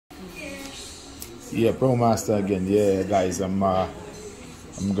Yeah, Pro Master again. Yeah, guys, I'm gonna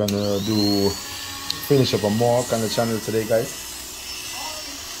do finish up a Mohawk on the channel today, guys.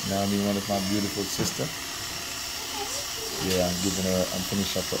 Now I mean, one of my beautiful sister. Yeah, I'm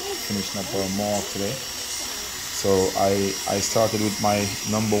finishing up a Mohawk today. So I started with my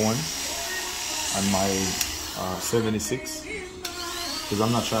number one and my 76 because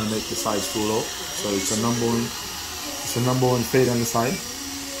I'm not trying to make the size too low. So it's a number one. It's a number one fade on the side.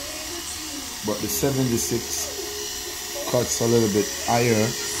 But the 76 cuts a little bit higher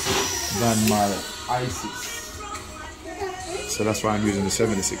than my I6, so that's why I'm using the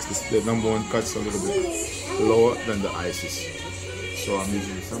 76. The number one cuts a little bit lower than the I6, so I'm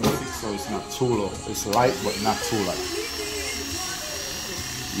using the 76, so it's not too low. It's light but not too light.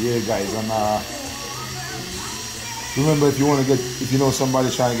 Yeah, guys, and remember, if you know somebody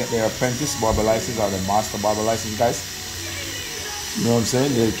trying to get their apprentice barber license or the master barber license, guys, you know what I'm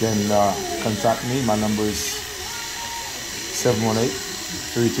saying, they can contact me. My number is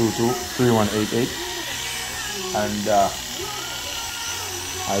 718-322-3188, and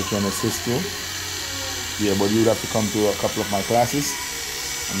I can assist you. Yeah, but you'd have to come to a couple of my classes,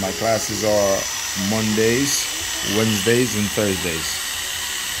 and my classes are Mondays, Wednesdays, and Thursdays.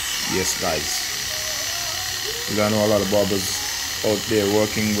 Yes, guys, because I know a lot of barbers out there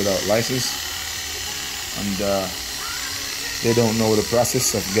working without license, and they don't know the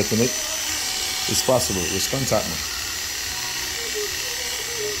process of getting it. It's possible. Just contact me.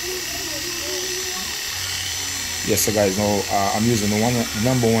 Yes, so guys, now I'm using the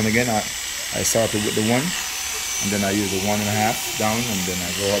number one again. I started with the 1, and then I use the 1.5 down, and then I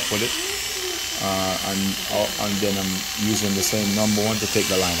go up with it, and then I'm using the same number 1 to take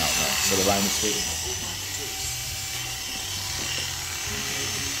the line out now. So the line is straight.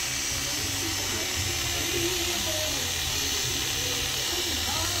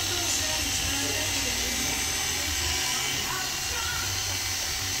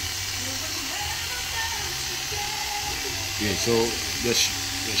 Yeah, so just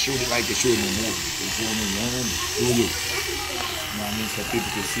shoot it like you're shooting a movie. You're shooting it, do you? You know what I mean? So people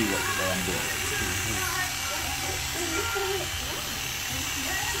can see what I'm doing.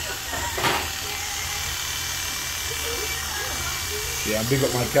 Yeah, I big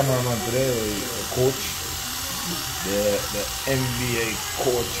up my cameraman today, the coach, the NBA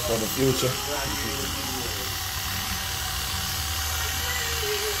coach for the future.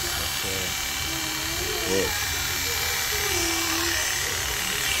 Yeah.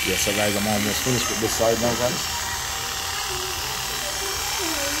 Yeah, so guys, I'm almost finished with this side now, guys.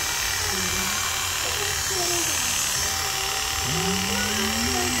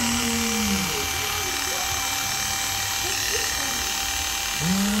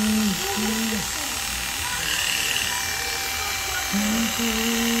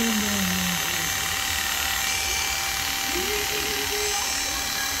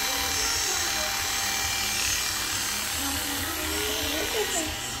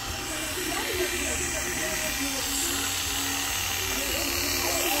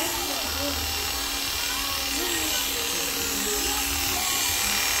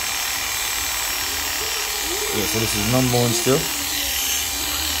 Yeah, so this is number 1 still.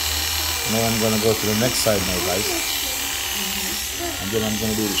 Now I'm gonna go to the next side now, guys, and then I'm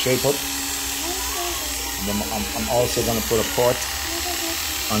gonna do the shape up, and then I'm also gonna put a part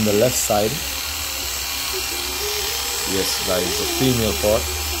on the left side. Yes, guys, a female part.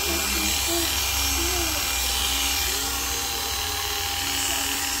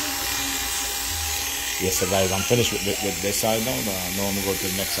 Yes, so guys, I'm finished with this side now. Now I'm gonna go to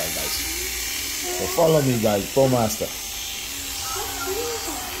the next side, guys. So follow me, guys, Pro Master.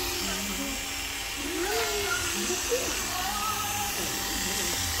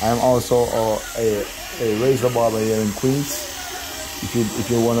 I am also a razor barber here in Queens. If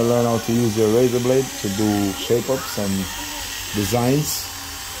you want to learn how to use your razor blade to do shape ups and designs,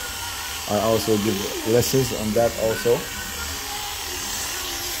 I also give lessons on that also.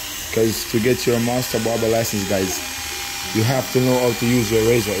 Because to get your master barber license, guys, you have to know how to use your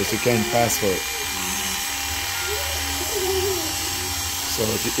razor, if you can't pass for it. So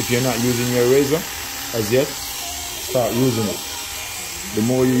if you're not using your razor as yet, start using it. The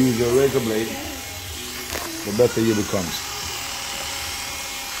more you use your razor blade, the better you become.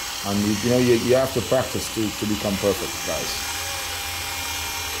 And you have to practice to become perfect, guys.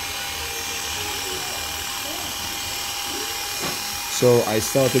 So I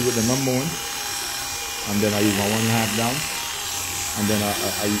started with the number 1, and then I use my 1.5 down, and then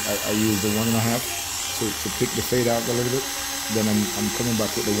I use the 1.5 to pick the fade out a little bit. Then I'm coming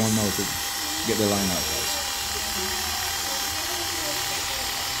back with the 1 now to get the line out, guys.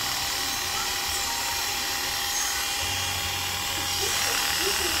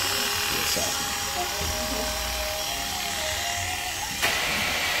 next side.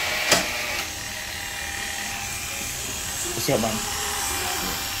 What's up, man?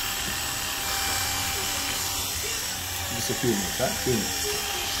 Just a few minutes, huh? Few minutes.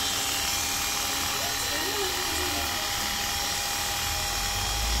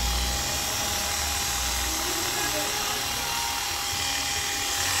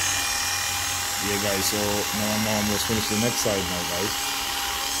 Yeah, guys, so now I'm almost finished the next side now, guys.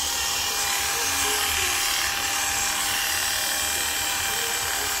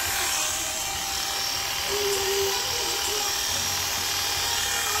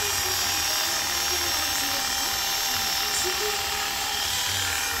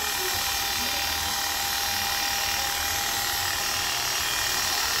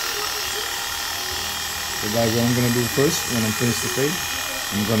 So guys, what I'm going to do first, when I'm finished the fade,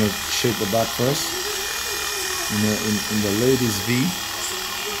 I'm going to shape the back first in the ladies V.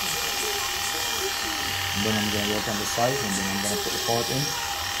 And then I'm going to work on the side, and then I'm going to put the part in.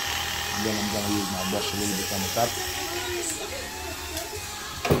 And then I'm going to use my brush a little bit on the top.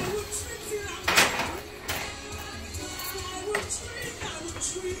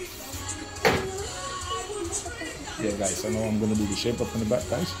 Yeah guys, so now I'm going to do the shape up in the back,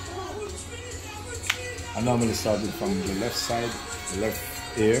 guys. I normally start it from the left side, the left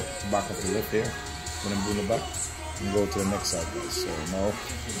ear, back of the left ear, when I'm doing the back, and go to the next side, guys. So now,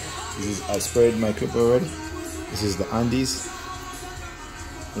 this is, I sprayed my clip already. This is the Andes,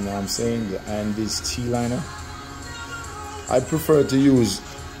 you know what I'm saying, the Andes T-liner. I prefer to use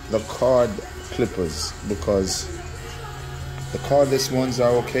the card clippers because the cordless ones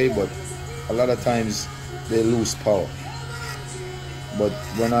are okay, but a lot of times they lose power. But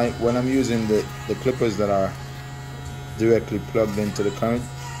when I'm using the clippers that are directly plugged into the current,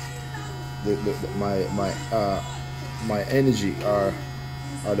 my energy or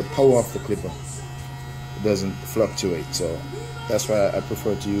the power of the clipper, it doesn't fluctuate. So that's why I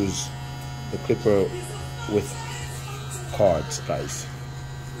prefer to use the clipper with cords, guys.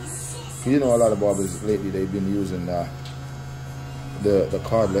 You know, a lot of barbers lately, they've been using the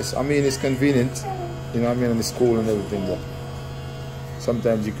cordless. I mean, it's convenient, you know what I mean, in the school and everything, but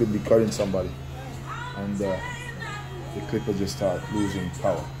sometimes you could be cutting somebody and the clipper just start losing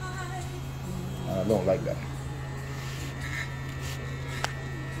power. And I don't like that.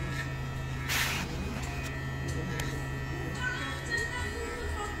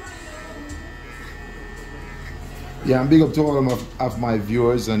 Yeah, I'm big up to all of my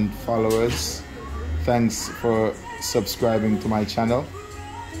viewers and followers. Thanks for subscribing to my channel.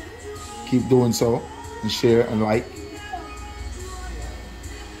 Keep doing so and share and like.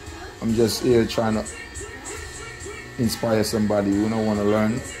 I'm just here trying to inspire somebody who don't want to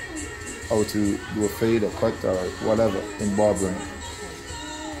learn how to do a fade or cut or whatever in barbering.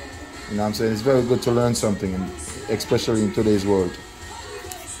 You know what I'm saying? It's very good to learn something, and especially in today's world.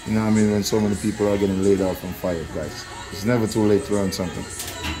 You know what I mean? When so many people are getting laid off and fired, guys. It's never too late to learn something.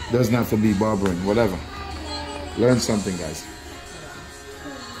 It doesn't have to be barbering, whatever. Learn something, guys.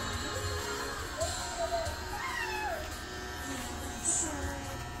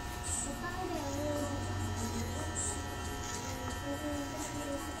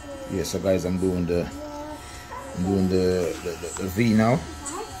 Yeah, so guys, I'm doing the V now.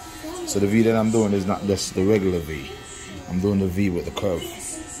 So the V that I'm doing is not just the regular V. I'm doing the V with the curve.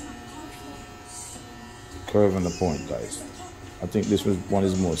 Curve and the point, guys. I think this one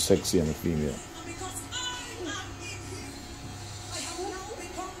is more sexy on the female.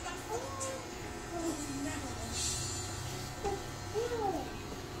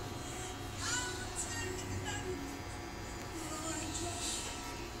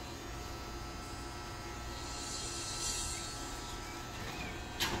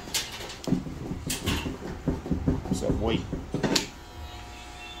 So wait.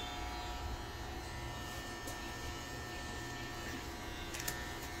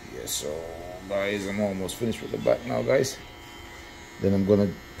 Yeah, so guys, I'm almost finished with the back now, guys. Then I'm gonna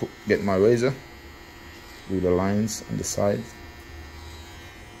get my razor, do the lines on the side,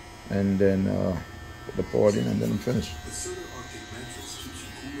 and then put the part in, and then I'm finished.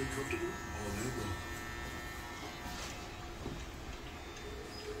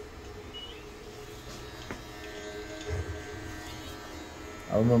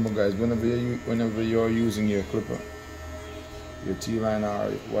 I remember, guys, whenever you're using your clipper, your T-line or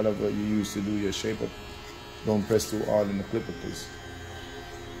whatever you use to do your shape up, don't press too hard in the clipper, please.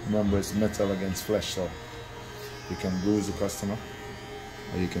 Remember, it's metal against flesh, so you can bruise the customer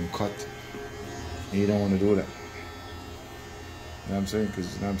or you can cut, and you don't want to do that. You know what I'm saying?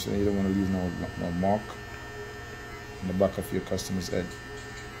 Because, you know what I'm saying, you don't want to leave no mark in the back of your customer's head.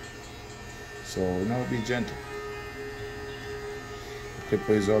 So now be gentle. The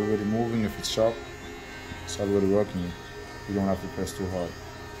clipper is already moving. If it's sharp, it's already working. You don't have to press too hard.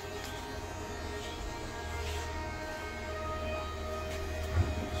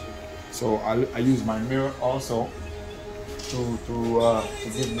 So I use my mirror also to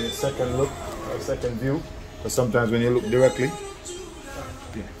give me a second look, a second view. Because sometimes when you look directly,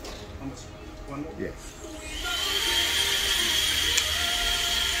 yeah.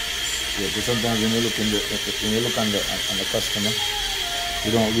 Because sometimes when you look on the customer,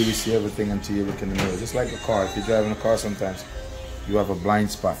 you don't really see everything until you look in the mirror. Just like a car, if you're driving a car, sometimes you have a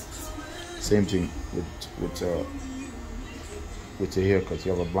blind spot. Same thing with your haircut,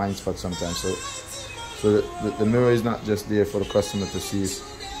 you have a blind spot sometimes. So the mirror is not just there for the customer to see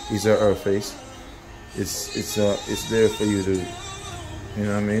his or her face. It's there for you to, you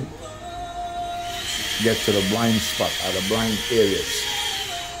know what I mean, get to the blind spot or the blind areas.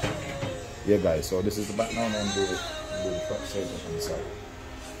 Yeah, guys. So this is the back now, and do the front side on the side.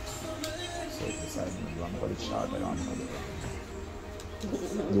 So the side long, but it's short. I don't know.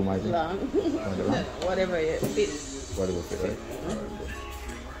 Do my thing. Long. Whatever it fits. Whatever fit, right?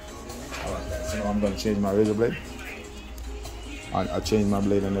 Alright, guys. So now I'm going to change my razor blade. I change my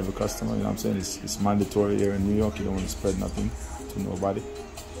blade on every customer. You know what I'm saying? It's mandatory here in New York. You don't want to spread nothing to nobody.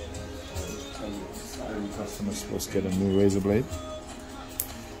 Every customer is supposed to get a new razor blade.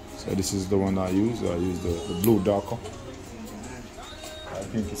 So this is the one I use. I use the blue darker. I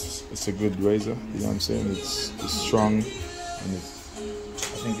think it's a good razor. You know what I'm saying? It's strong, and I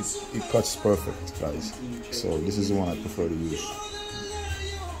think it cuts perfect, guys. So this is the one I prefer to use.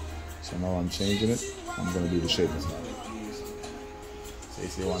 So now I'm changing it. I'm gonna do the shapers now. So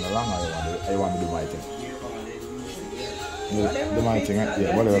if you want a long, I want to do my thing. Do my thing, right?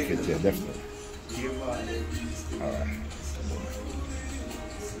 Yeah, whatever fit. Yeah, definitely. All right.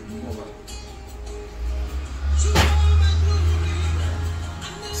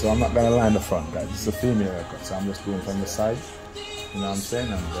 So I'm not gonna line the front, guys. It's a female haircut, so I'm just doing from the side. You know what I'm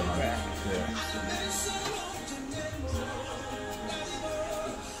saying? And then yeah.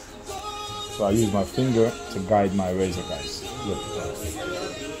 So I use my finger to guide my razor, guys. Look.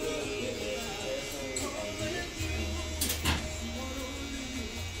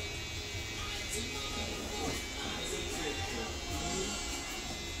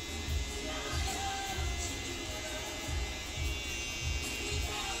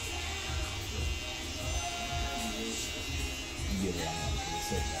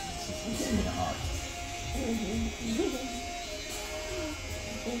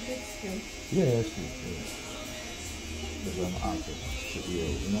 Yeah, that's good. Yeah. That's what I'm after. So, yeah,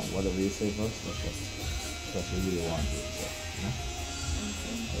 you know, whatever you say first, that's what you really want to do. So, you know?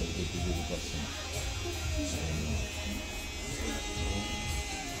 That's good to do the customer.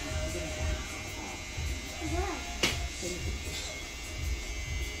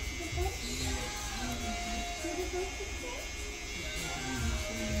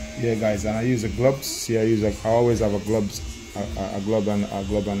 Yeah, guys, and I use the gloves. See, I always have a glove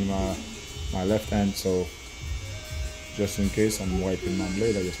on my left hand, so just in case I'm wiping my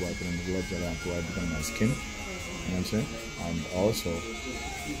blade, I just wipe it on the gloves. I don't have to wipe it on my skin. You know what I'm saying? And also,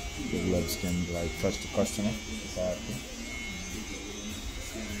 the gloves can like touch the customer if I have to.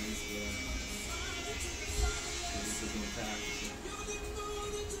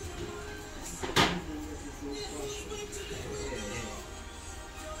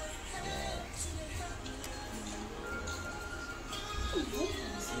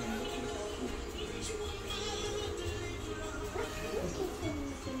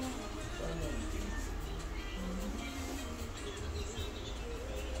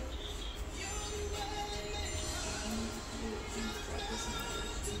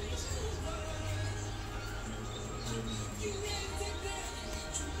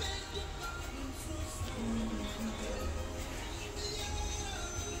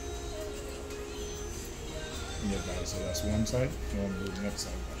 Yeah, guys, so that's one side. Now I'm doing the next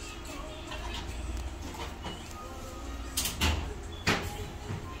side, guys.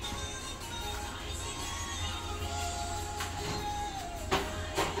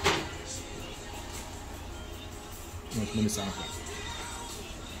 Much money sample.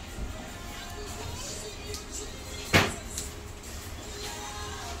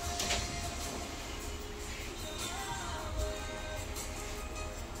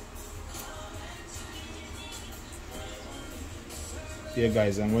 Yeah,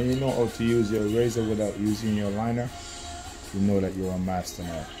 guys, and when you know how to use your razor without using your liner, you know that you're a master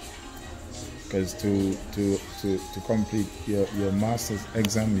now. Because to complete your master's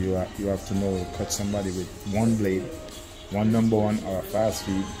exam, you have to know to cut somebody with one blade, one number one or a fast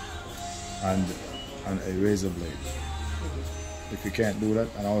feed, and a razor blade. If you can't do that,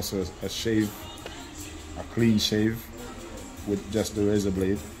 and also a shave, a clean shave with just the razor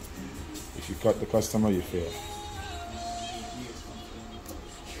blade, if you cut the customer, you fail.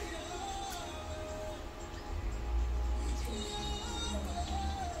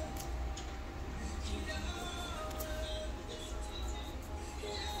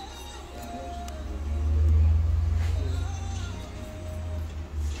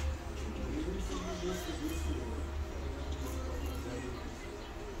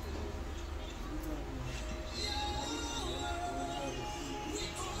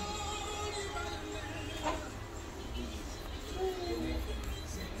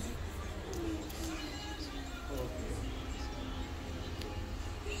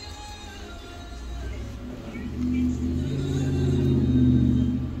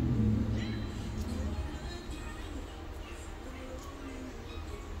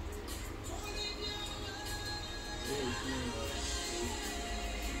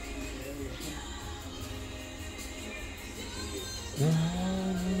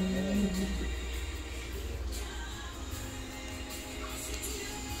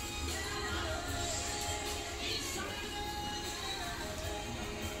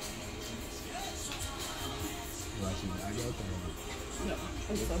 No,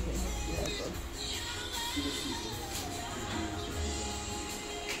 it's okay. Yeah, it's okay.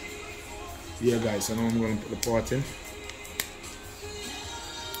 Yeah, guys, I know I'm going to put the pot in.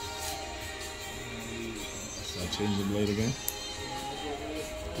 So I change the blade again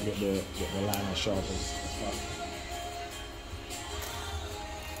to get the line as sharp as possible.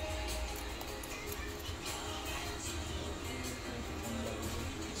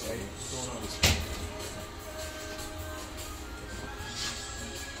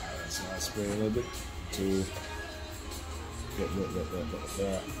 Alright, so I spray a little bit to get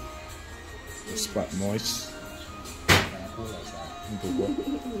the spot moist. Okay.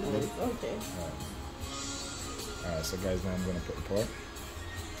 Alright, so guys, now I'm going to put the pot.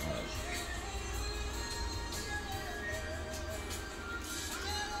 Alright.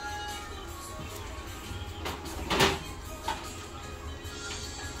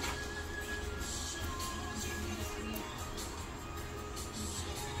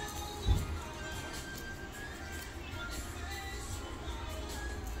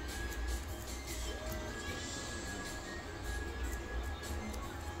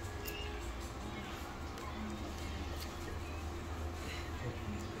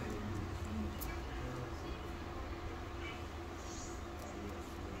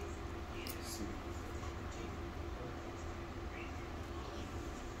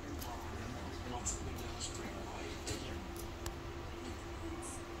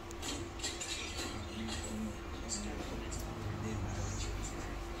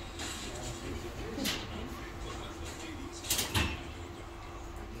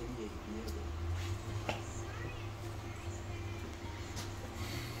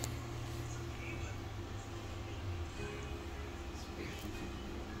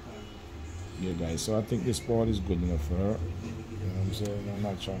 Yeah, guys, so I think this part is good enough for her. You know what I'm saying? I'm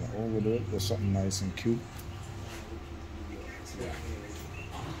not trying to overdo it, but something nice and cute. Yeah.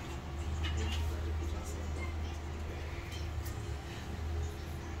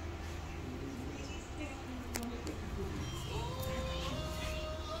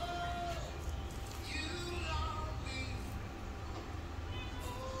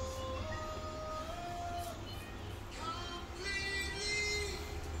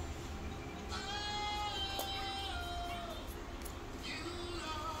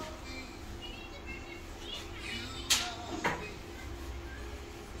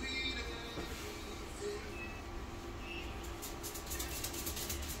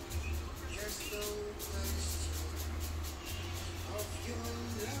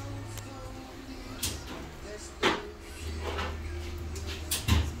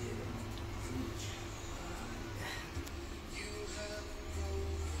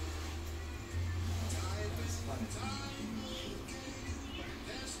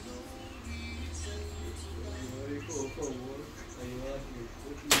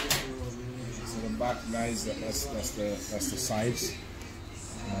 So the back, guys, that's the sides. You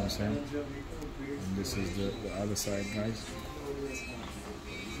know what I'm saying? And this is the other side, guys.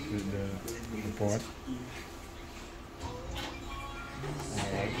 With the part.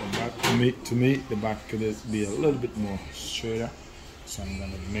 Alright, the back to me the back could be a little bit more straighter. So I'm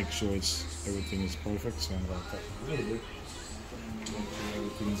gonna make sure everything is perfect. So I'm gonna cut a little bit. Make sure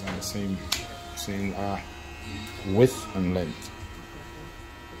everything's on the same width and length.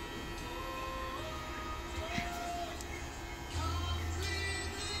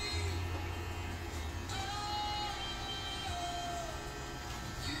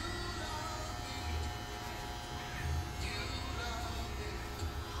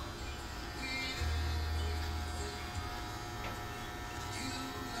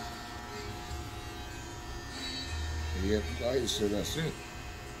 Yep, guys, so that's it.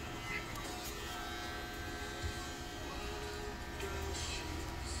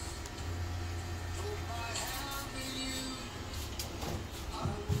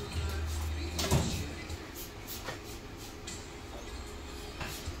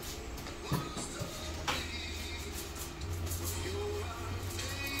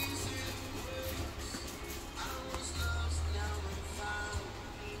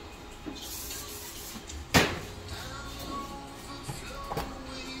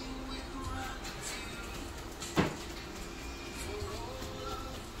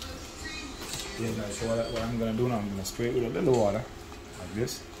 Yeah guys, so what I'm gonna do now, I'm gonna spray it with a little water, like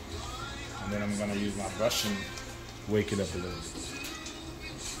this. And then I'm gonna use my brush and wake it up a little bit.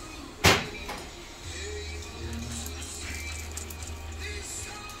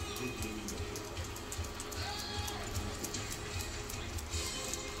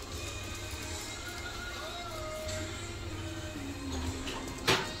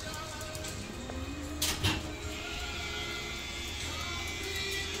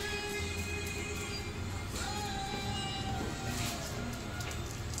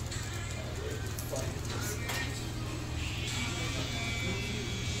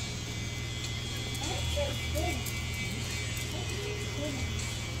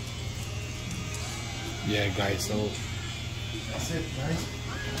 Yeah guys, so that's it guys.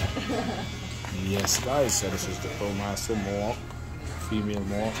 Yes guys, so this is the Pro Master Mohawk, female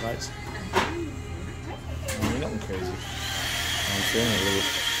Mohawk guys. I mean, nothing crazy. I'm saying a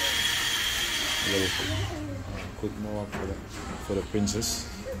little quick Mohawk for the princess.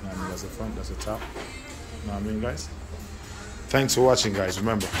 I mean, that's the front, that's the top. You know what I mean guys? Thanks for watching guys.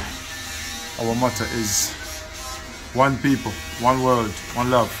 Remember, our motto is one people, one world, one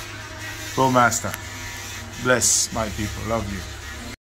love. Pro Master. Bless my people. Love you.